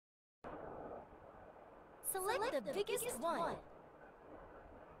Select the biggest one.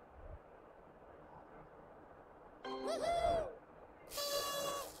 Woohoo!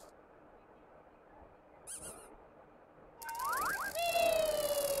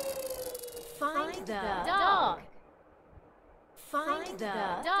 Find the dog. Find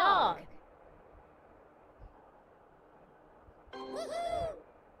the dog. Woohoo!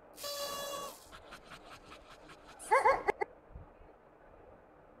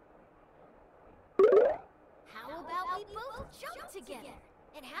 How about we both jump together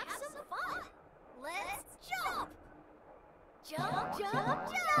and have some fun? Let's jump! Jump, jump,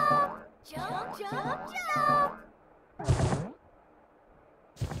 jump! Jump, jump, jump!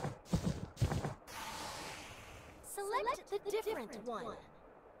 Select the different one.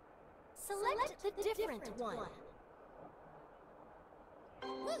 Select the different one.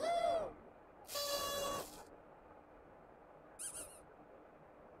 Woohoo!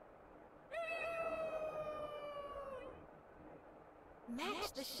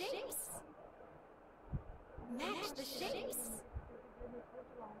 Match the shapes. Match the shapes.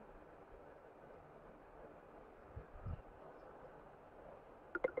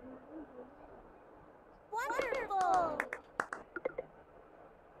 Wonderful!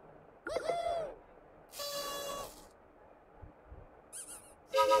 Woohoo!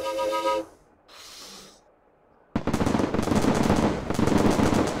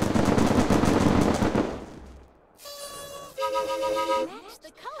 Match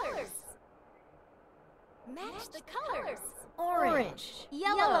the colors. Match the colors. Orange,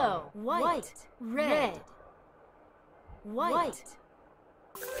 yellow, white, red. White,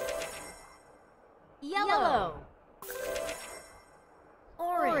 yellow,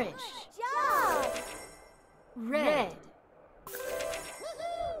 orange, red.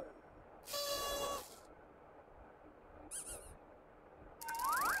 Woohoo!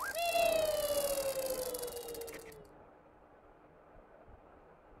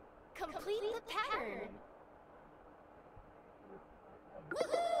 Complete the pattern.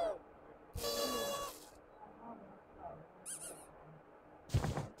 Woohoo!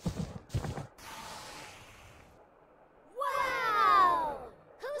 Wow!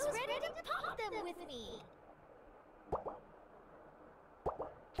 Who's ready to pop them with me?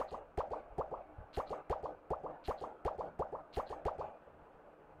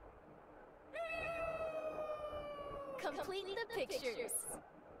 Complete the pictures.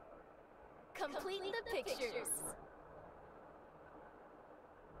 Complete the pictures.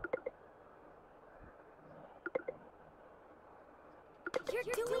 You're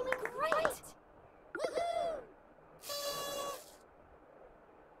doing great! Woohoo!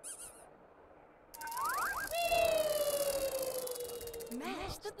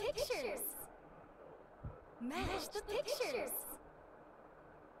 Match the pictures. Match the pictures.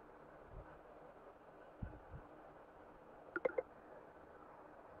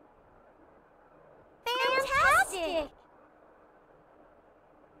 Fantastic!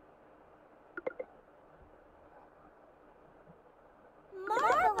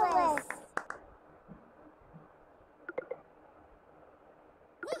 Marvelous!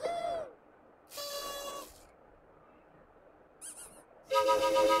 Woohoo!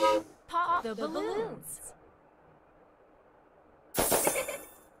 Pop the balloons.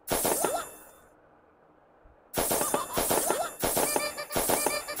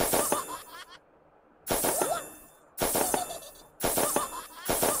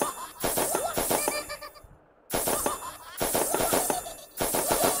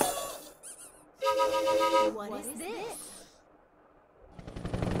 What is this?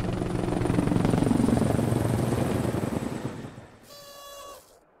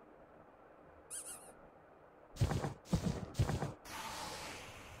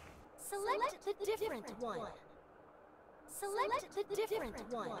 Select the different one. Select the different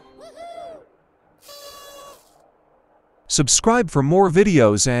one. Woohoo! Subscribe for more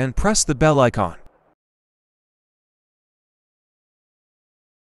videos and press the bell icon.